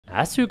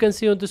As you can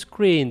see on the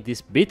screen,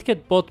 this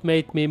Bitget bot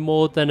made me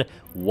more than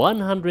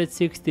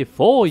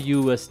 164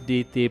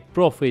 USDT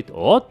profit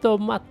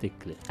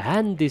automatically.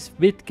 And this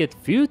Bitget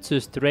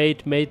Futures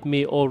trade made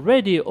me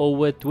already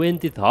over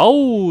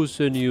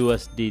 20,000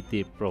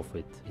 USDT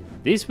profit. In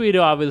this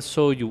video I will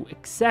show you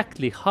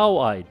exactly how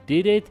I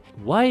did it,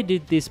 why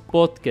did this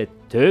bot get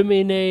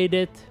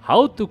terminated,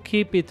 how to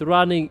keep it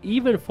running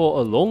even for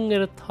a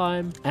longer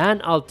time,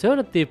 and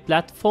alternative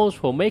platforms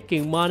for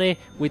making money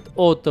with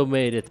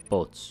automated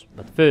bots.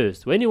 But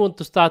first, when you want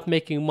to start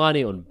making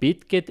money on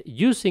Bitget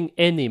using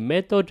any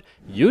method,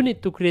 you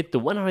need to create the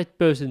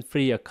 100%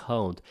 free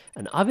account,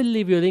 and I will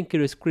leave you a link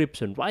in the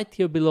description right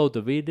here below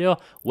the video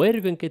where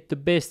you can get the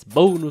best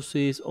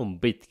bonuses on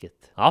Bitget.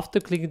 After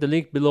clicking the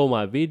link below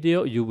my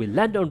video, you will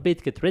land on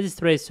Bitget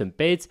registration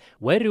page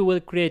where you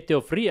will create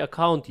your free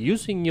account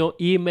using your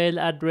email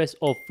address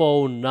or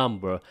phone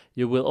number.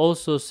 You will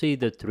also see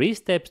the 3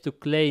 steps to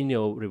claim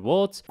your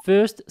rewards.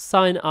 First,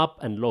 sign up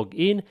and log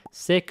in.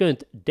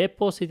 Second,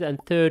 deposit, and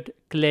third,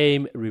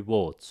 claim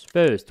rewards.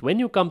 First, when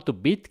you come to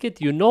Bitget,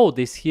 you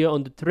notice here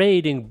on the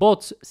trading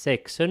bots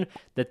section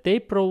that they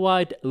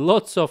provide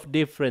lots of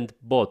different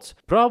bots,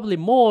 probably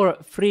more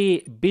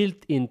free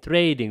built-in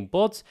trading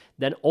bots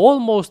than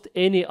almost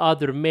any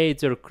other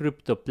major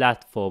crypto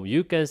platform.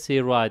 You can see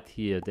right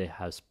here they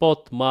have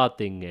Spot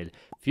Martingale,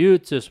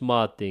 Futures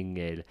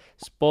Martingale,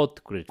 Spot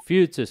Grid,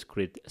 Futures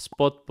Grid,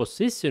 Spot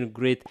Position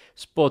Grid,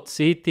 Spot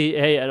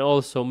CTA, and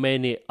also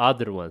many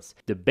other ones.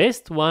 The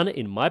best one,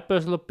 in my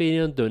personal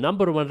opinion, the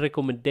number one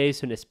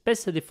recommendation,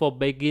 especially for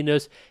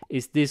beginners,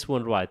 is this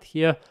one right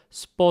here,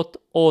 Spot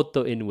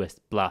Auto Invest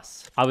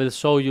Plus. I will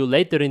show you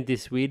later in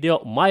this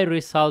video my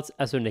results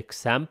as an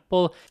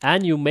example,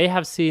 and you may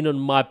have seen on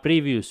my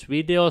previous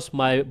videos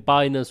my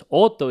Binance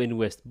Auto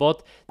Invest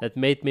bot that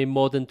made me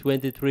more than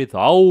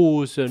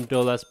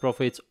 $23,000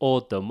 profits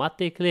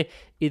automatically.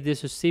 It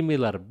is a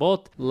similar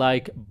bot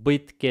like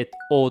Bitget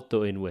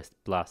Auto Invest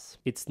Plus.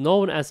 It's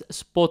known as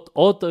Spot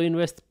Auto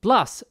Invest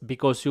Plus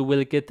because you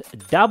will get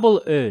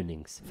double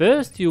earnings.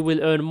 First, you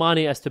will earn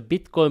money as the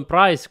Bitcoin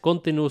price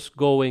continues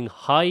going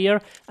higher,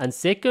 and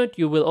second,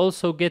 you will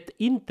also get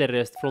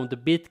interest from the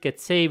Bitget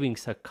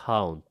savings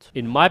account.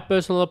 In my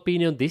personal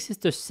opinion, this is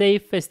the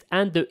safest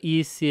and the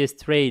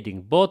easiest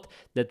trading bot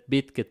that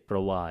Bitget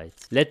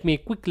provides. Let me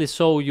quickly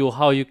show you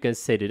how you can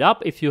set it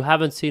up. If you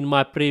haven't seen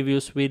my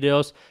previous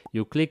videos,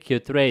 you click here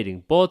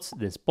trading bots,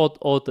 then Spot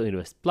Auto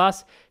Invest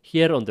Plus.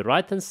 Here on the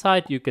right hand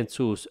side you can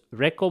choose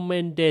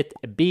recommended.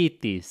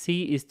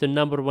 BTC is the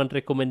number one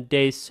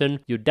recommendation.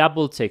 You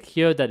double check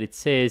here that it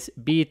says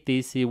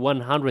BTC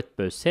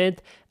 100%,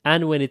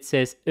 and when it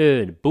says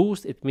earn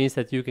boost, it means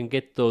that you can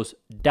get those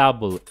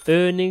double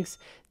earnings.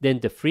 Then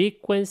the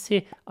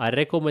frequency, I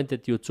recommend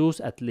that you choose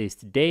at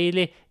least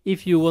daily.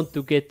 If you want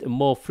to get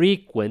more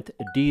frequent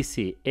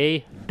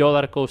DCA,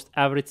 dollar cost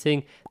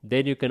averaging,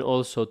 then you can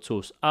also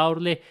choose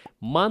hourly.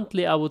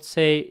 Monthly, I would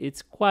say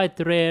it's quite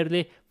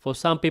rarely. For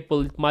some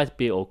people it might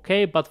be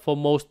okay, but for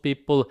most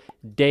people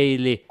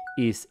daily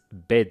is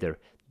better.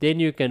 Then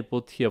you can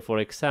put here, for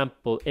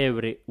example,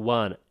 every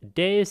 1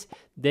 day.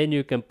 Then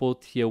you can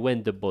put here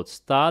when the bot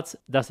starts.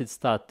 Does it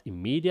start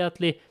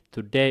immediately,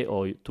 today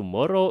or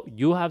tomorrow?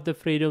 You have the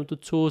freedom to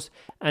choose.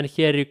 And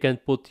here you can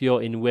put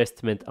your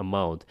investment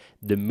amount.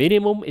 The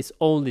minimum is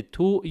only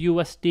 2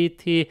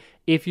 USDT.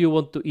 If you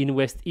want to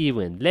invest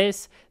even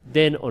less,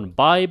 then on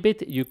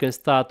BYBIT you can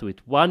start with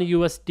 1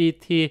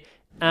 USDT.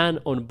 And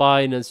on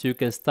Binance you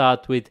can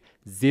start with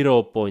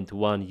 0.1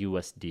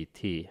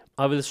 USDT.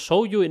 I will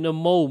show you in a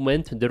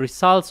moment the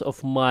results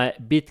of my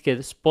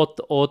Bitget Spot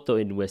Auto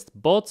Invest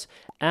bots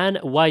and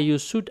why you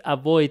should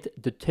avoid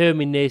the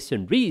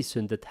termination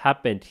reason that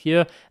happened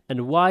here,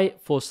 and why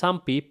for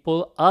some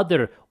people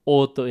other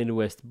auto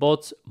invest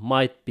bots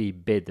might be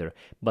better.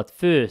 But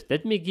first,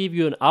 let me give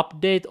you an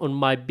update on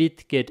my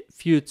Bitget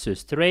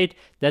Futures trade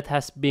that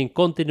has been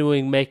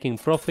continuing making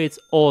profits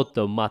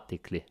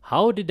automatically.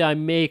 How did I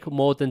make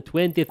more than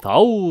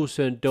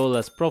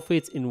 $20,000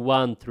 profits in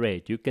one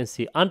trade? You can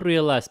see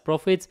unrealized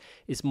profits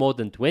is more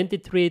than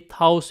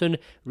 23,000,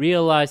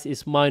 realized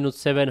is minus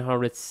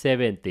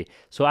 770.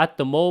 So at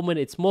the moment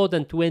it's more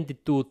than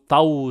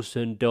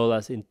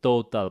 $22,000 in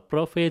total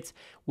profits,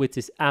 which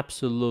is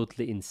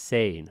absolutely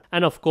insane.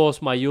 And of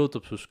course my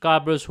YouTube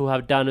subscribers who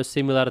have done a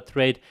similar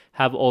trade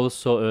have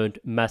also earned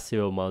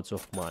massive amounts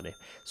of money.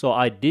 So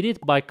I did it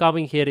by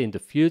coming here in the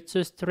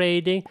futures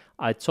trading.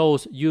 I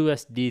chose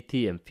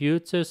USDT and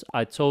futures.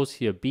 I chose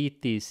here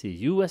BTC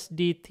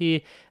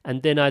USDT,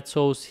 and then I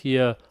chose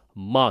here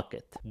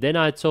market. Then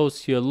I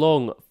chose here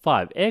long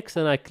 5x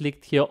and I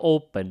clicked here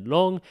open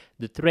long.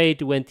 The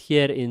trade went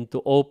here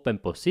into open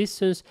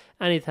positions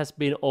and it has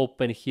been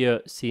open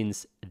here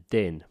since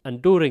then.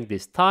 And during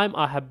this time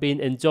I have been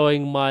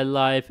enjoying my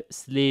life,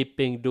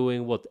 sleeping,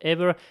 doing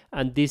whatever,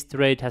 and this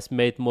trade has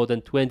made more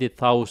than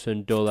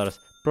 $20,000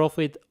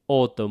 profit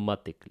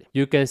automatically.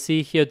 You can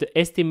see here the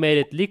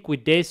estimated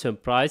liquidation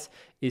price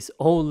is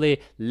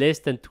only less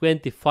than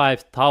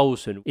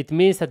 25,000. It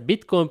means that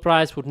Bitcoin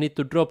price would need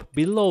to drop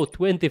below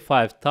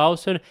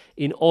 25,000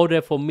 in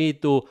order for me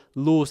to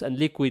lose and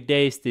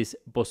liquidate this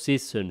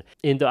position.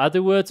 In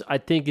other words, I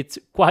think it's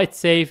quite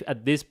safe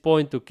at this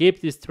point to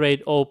keep this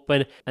trade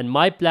open, and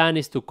my plan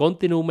is to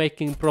continue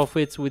making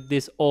profits with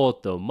this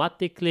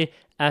automatically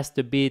as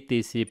the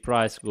BTC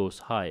price goes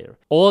higher.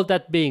 All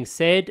that being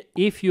said,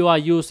 if you are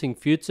using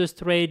futures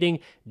trading,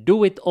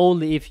 do it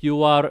only if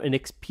you are an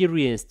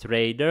experienced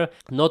trader,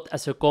 not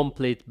as a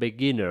complete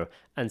beginner.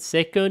 And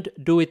second,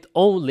 do it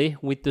only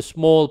with the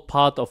small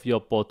part of your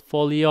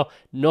portfolio,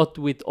 not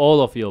with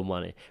all of your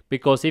money.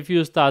 Because if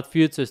you start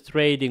futures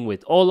trading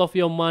with all of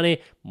your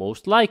money,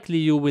 most likely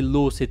you will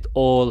lose it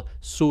all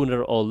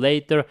sooner or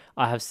later.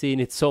 I have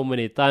seen it so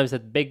many times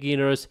that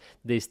beginners,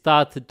 they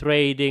start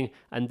trading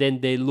and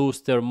then they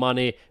lose their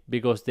money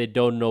because they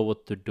don't know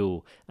what to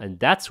do. And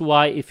that's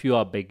why if you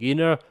are a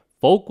beginner,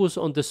 focus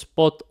on the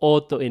spot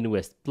auto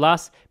invest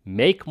plus,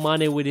 make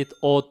money with it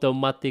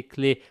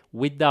automatically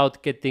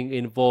without getting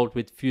involved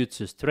with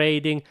futures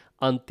trading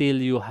until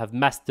you have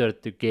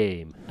mastered the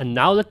game. And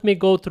now let me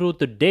go through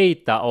the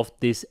data of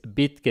this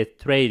Bitget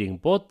trading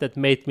bot that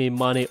made me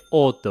money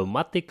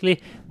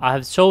automatically. I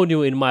have shown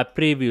you in my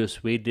previous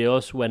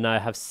videos when I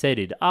have set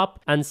it up,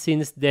 and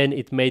since then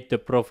it made the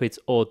profits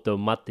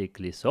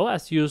automatically. So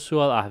as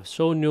usual, I have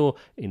shown you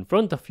in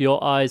front of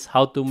your eyes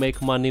how to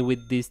make money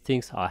with these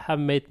things. I have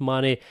made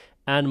money,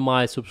 and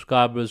my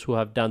subscribers who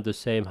have done the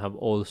same have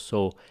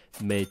also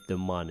made the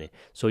money.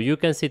 So you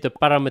can see the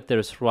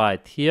parameters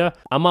right here.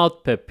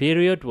 Amount per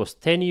period was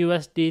 10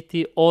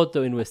 USDT,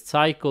 auto invest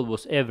cycle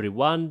was every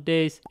 1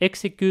 day,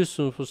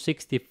 execution was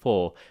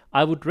 64.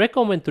 I would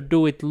recommend to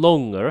do it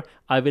longer.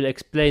 I will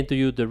explain to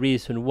you the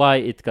reason why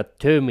it got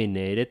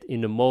terminated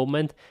in a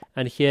moment.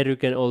 And here you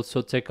can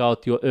also check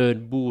out your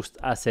earn boost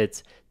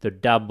assets, the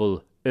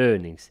double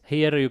earnings.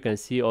 Here you can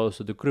see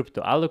also the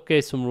crypto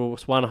allocation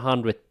was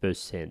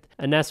 100%.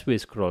 And as we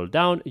scroll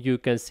down, you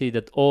can see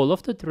that all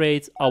of the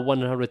trades are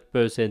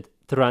 100%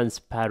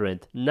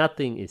 transparent.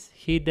 Nothing is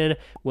hidden.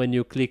 When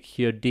you click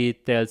here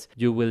details,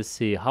 you will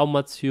see how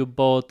much you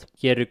bought.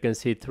 Here you can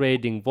see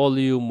trading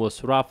volume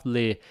was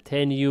roughly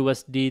 10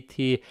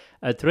 USDT.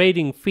 A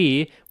trading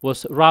fee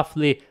was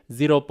roughly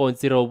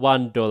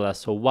 $0.01,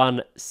 so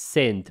 1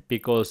 cent,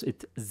 because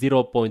it's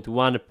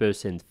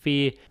 0.1%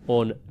 fee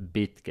on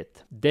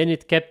Bitget. Then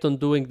it kept on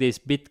doing these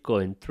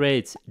Bitcoin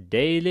trades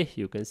daily.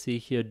 You can see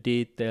here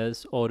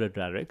details. Order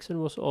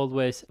direction was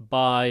always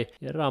buy.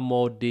 Here are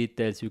more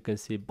details. You can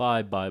see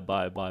buy,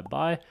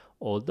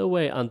 all the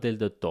way until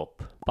the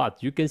top.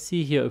 But you can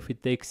see here, if we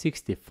take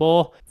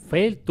 64,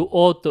 failed to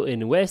auto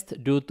invest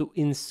due to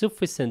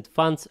insufficient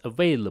funds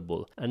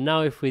available. And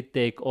now if we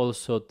take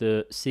also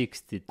the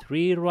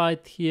 63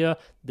 right here,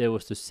 there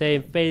was the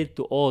same, failed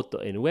to auto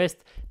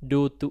invest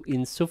due to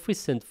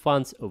insufficient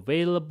funds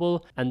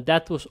available. And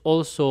that was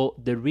also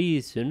the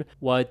reason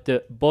why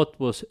the bot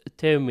was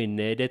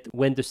terminated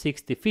when the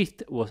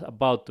 65th was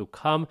about to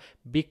come,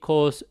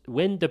 because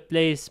when the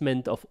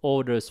placement of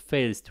orders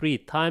fails 3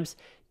 times,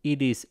 it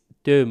is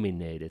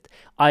terminated.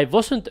 I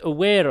wasn't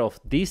aware of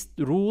this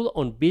rule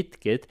on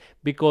Bitget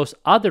because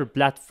other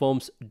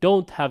platforms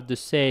don't have the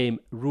same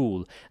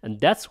rule, and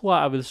that's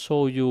why I will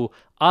show you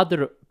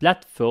other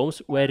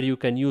platforms where you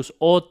can use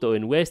auto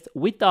invest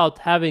without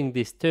having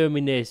this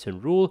termination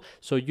rule,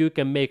 so you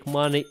can make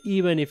money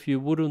even if you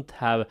wouldn't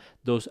have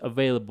those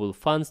available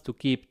funds to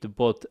keep the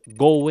bot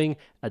going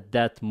at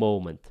that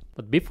moment.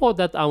 But before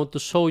that, I want to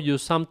show you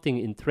something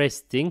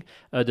interesting.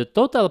 The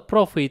total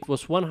profit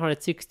was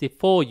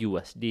 164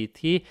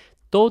 USDT.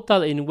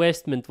 Total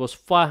investment was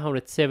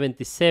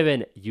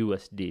 577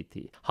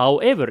 USDT.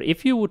 However,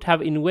 if you would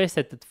have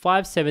invested at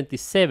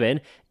 577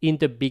 in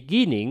the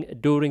beginning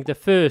during the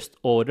first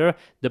order,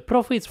 the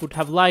profits would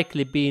have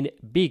likely been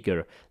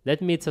bigger.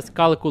 Let me just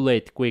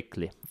calculate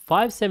quickly.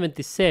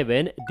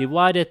 577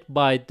 divided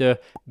by the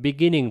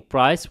beginning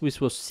price, which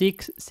was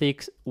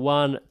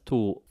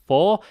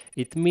 66124,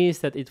 it means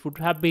that it would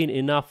have been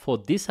enough for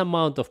this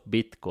amount of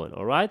Bitcoin.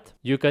 All right,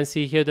 you can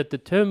see here that the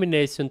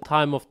termination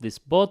time of this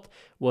bot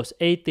was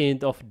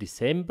 18th of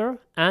December,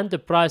 and the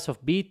price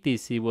of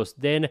BTC was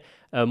then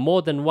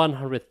more than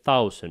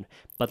 100,000.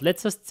 But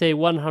let's just say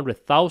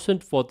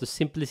 100,000 for the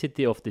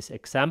simplicity of this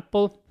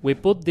example. We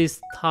put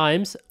this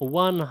times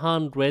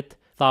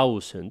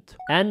 100,000,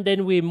 and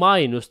then we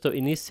minus the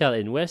initial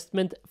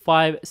investment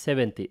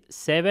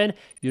 577.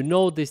 You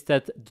notice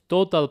that the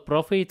total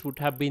profit would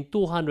have been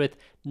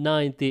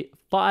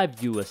 295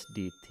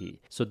 USDT.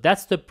 So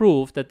that's the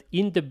proof that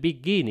in the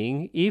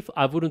beginning, if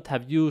I wouldn't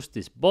have used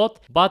this bot,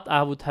 but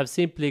I would have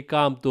simply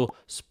come to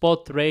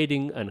spot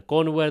trading and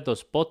convert or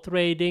spot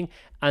trading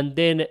and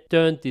then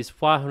turned this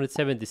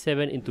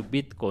 577 into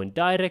Bitcoin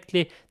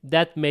directly,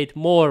 that made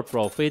more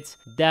profits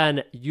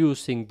than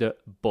using the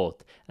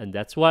bot. And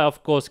that's why,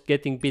 of course,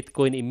 getting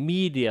Bitcoin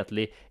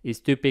immediately is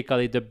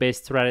typically the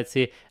best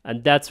strategy.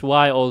 And that's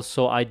why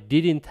also I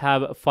didn't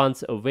have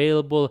funds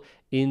available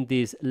in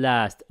these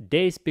last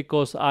days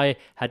because I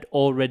had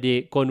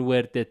already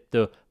converted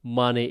the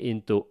money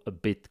into a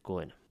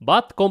Bitcoin.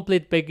 But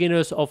complete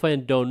beginners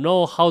often don't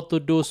know how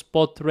to do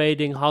spot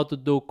trading, how to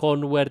do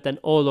convert and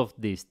all of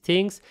these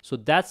things. So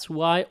that's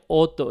why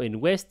auto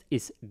invest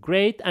is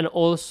great. And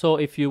also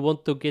if you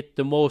want to get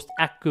the most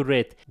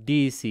accurate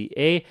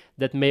DCA,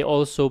 that may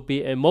also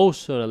be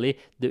emotionally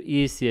the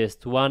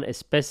easiest one,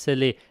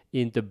 especially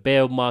in the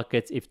bear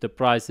markets if the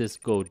prices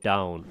go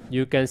down.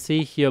 You can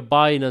see here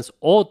Binance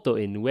Auto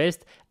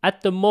Invest.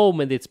 At the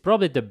moment it's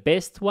probably the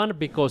best one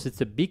because it's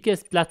the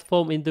biggest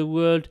platform in the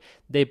world.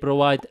 They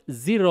provide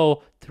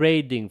zero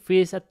trading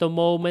fees at the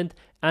moment,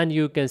 and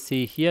you can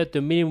see here the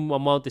minimum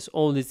amount is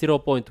only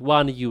 0.1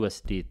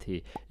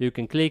 USDT. You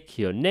can click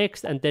here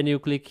next, and then you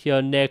click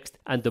here next,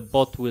 and the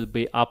bot will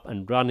be up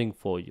and running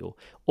for you.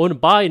 On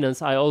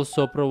Binance I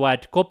also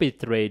provide copy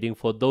trading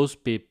for those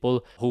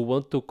people who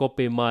want to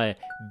copy my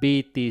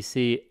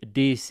BTC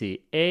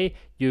DCA.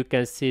 You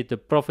can see the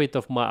profit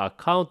of my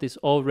account is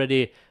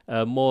already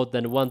more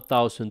than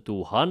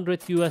 1,200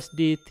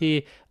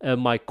 USDT.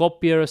 My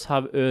copiers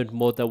have earned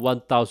more than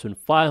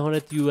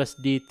 1,500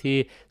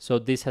 USDT. So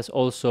this has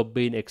also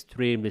been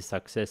extremely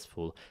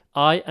successful.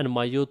 I and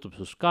my YouTube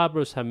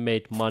subscribers have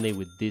made money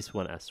with this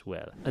one as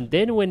well. And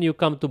then when you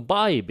come to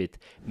BYBIT,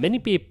 many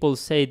people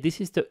say this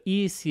is the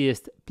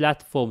easiest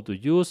platform to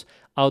use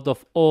out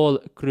of all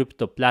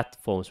crypto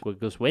platforms,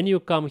 because when you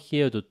come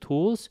here to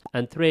tools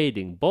and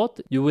trading bot,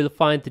 you will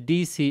find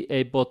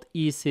DCA bot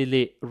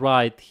easily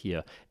right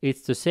here.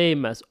 It's the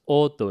same as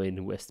auto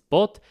invest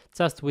bot,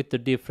 just with a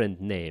different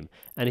name.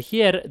 And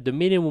here the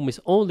minimum is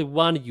only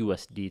 1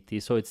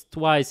 USDT, so it's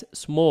twice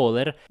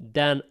smaller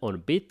than on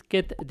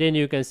Bitget. Then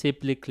you can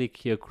simply click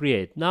here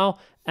create now,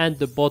 and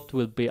the bot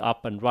will be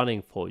up and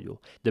running for you.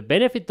 The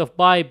benefit of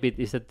BYBIT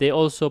is that they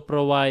also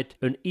provide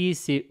an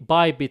easy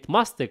BYBIT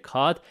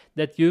Mastercard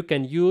that you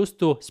can use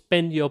to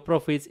spend your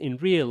profits in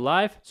real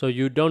life, so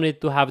you don't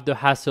need to have the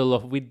hassle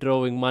of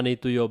withdrawing money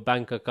to your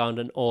bank account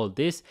and all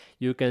this.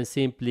 You can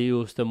simply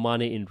use the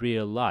money in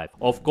real life.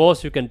 Of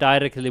course, you can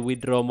directly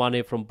withdraw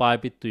money from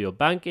BYBIT to your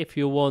bank if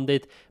you want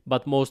it,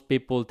 but most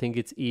people think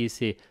it's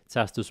easy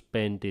just to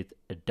spend it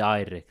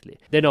directly.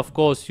 Then of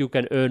course you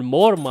can earn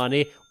more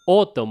money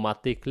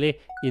automatically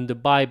in the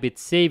BYBIT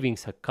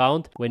savings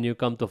account when you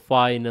come to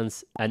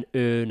finance and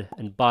earn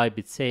and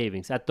BYBIT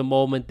savings. At the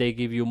moment they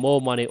give you more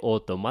money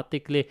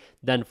automatically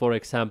than, for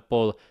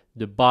example,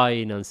 the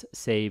Binance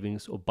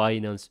savings or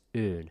Binance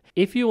Earn.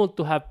 If you want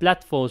to have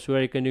platforms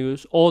where you can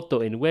use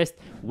auto invest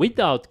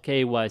without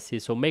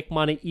KYC, so make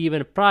money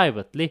even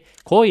privately,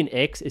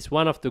 BINGX is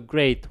one of the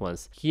great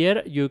ones.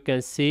 Here you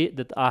can see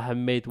that I have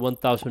made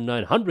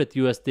 1,900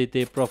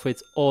 USDT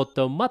profits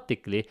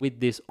automatically with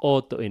this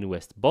auto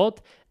invest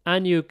bot,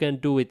 and you can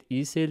do it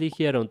easily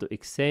here on the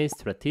exchange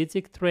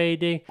strategic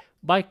trading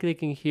by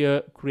clicking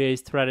here create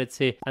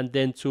strategy and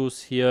then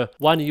choose here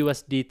 1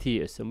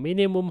 USDT as a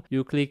minimum.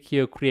 You click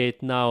here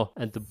create now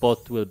and the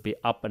bot will be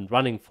up and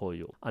running for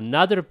you.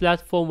 Another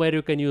platform where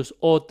you can use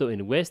auto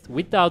invest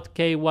without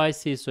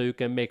KYC, so you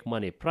can make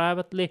money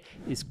privately,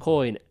 is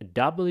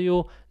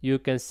CoinW. You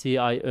can see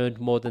I earned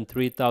more than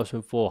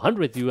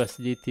 3,400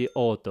 USDT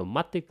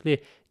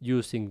automatically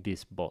using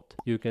this bot.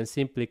 You can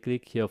simply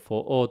click here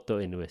for auto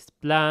invest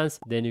plans,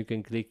 then you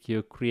can click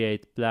here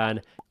create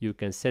plan. You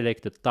can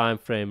select the time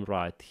frame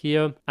right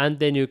here, and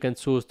then you can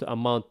choose the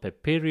amount per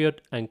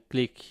period and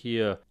click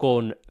here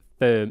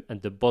confirm,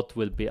 and the bot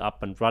will be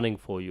up and running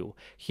for you.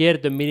 Here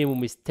the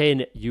minimum is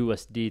 10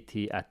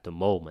 USDT at the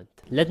moment.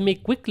 Let me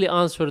quickly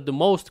answer the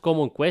most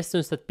common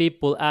questions that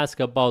people ask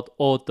about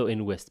auto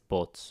invest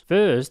bots.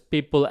 First,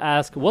 people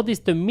ask what is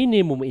the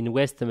minimum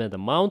investment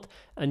amount,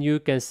 and you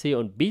can see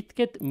on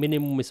Bitget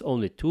minimum is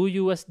only 2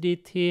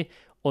 USDT.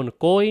 On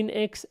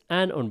BINGX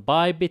and on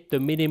BYBIT the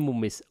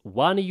minimum is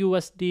 1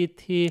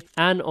 USDT,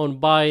 and on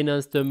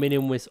Binance the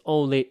minimum is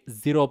only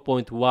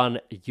 0.1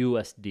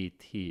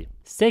 USDT.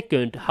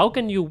 Second, how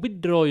can you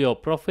withdraw your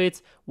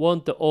profits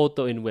on the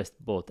auto invest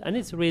bot? And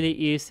it's really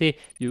easy.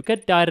 You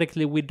can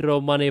directly withdraw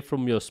money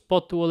from your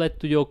spot wallet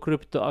to your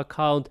crypto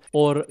account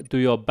or to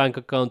your bank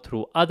account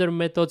through other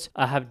methods.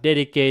 I have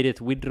dedicated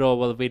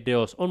withdrawal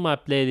videos on my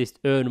playlist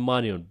Earn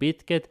Money on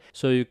Bitget,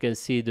 so you can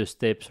see the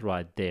steps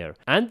right there.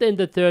 And then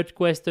the third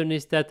question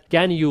is that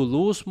can you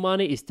lose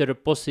money? Is there a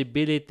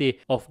possibility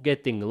of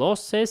getting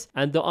losses?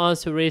 And the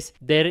answer is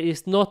there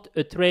is not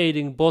a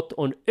trading bot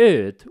on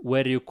earth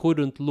where you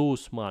couldn't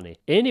lose money.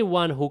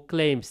 Anyone who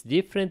claims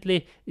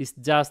differently is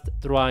just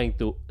trying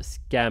to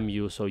scam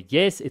you. So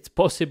yes, it's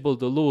possible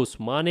to lose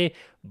money,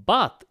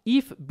 but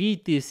if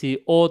BTC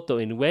auto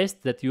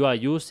invest that you are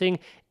using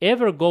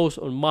ever goes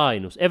on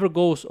minus, ever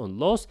goes on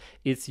loss,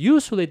 it's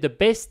usually the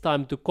best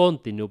time to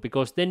continue,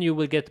 because then you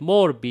will get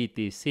more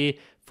BTC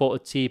for a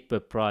cheaper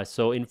price.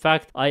 So in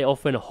fact, I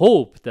often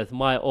hope that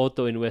my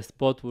auto invest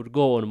bot would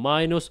go on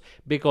minus,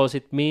 because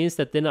it means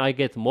that then I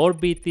get more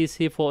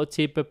BTC for a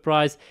cheaper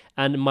price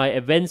and my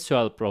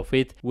eventual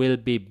profit will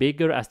be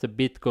bigger as the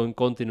Bitcoin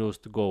continues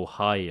to go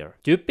higher.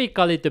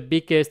 Typically, the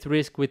biggest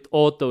risk with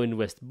auto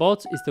invest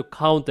bots is the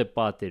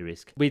counterparty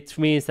risk, which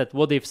means that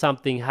what if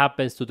something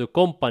happens to the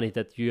company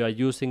that you are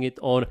using it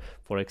on,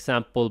 for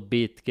example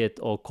Bitget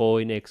or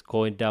CoinX,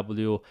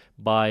 CoinW,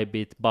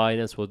 BYBIT,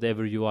 Binance,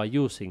 whatever you are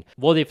using.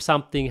 What if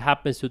something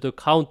happens to the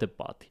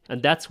counterparty?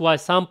 And that's why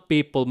some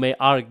people may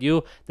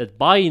argue that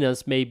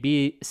Binance may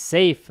be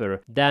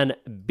safer than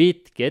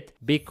Bitget,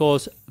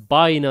 because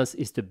Binance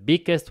is the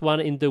biggest one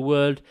in the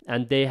world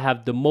and they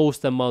have the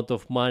most amount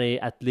of money,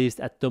 at least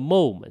at the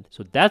moment.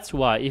 So that's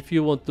why if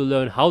you want to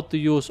learn how to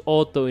use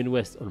auto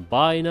invest on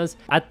Binance,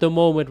 at the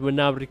moment we're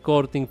now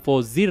recording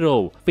for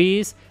 0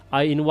 fees,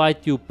 I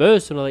invite you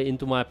personally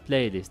into my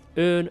playlist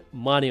Earn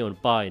Money on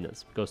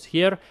Binance, because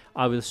here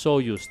I will show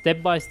you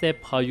step by step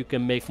how you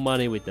can make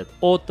money with that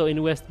auto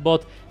invest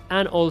bot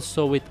and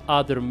also with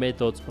other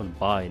methods on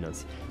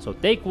Binance. So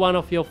take one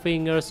of your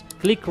fingers,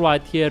 click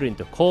right here in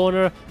the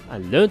corner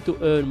and learn to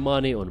earn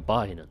money on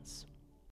Binance.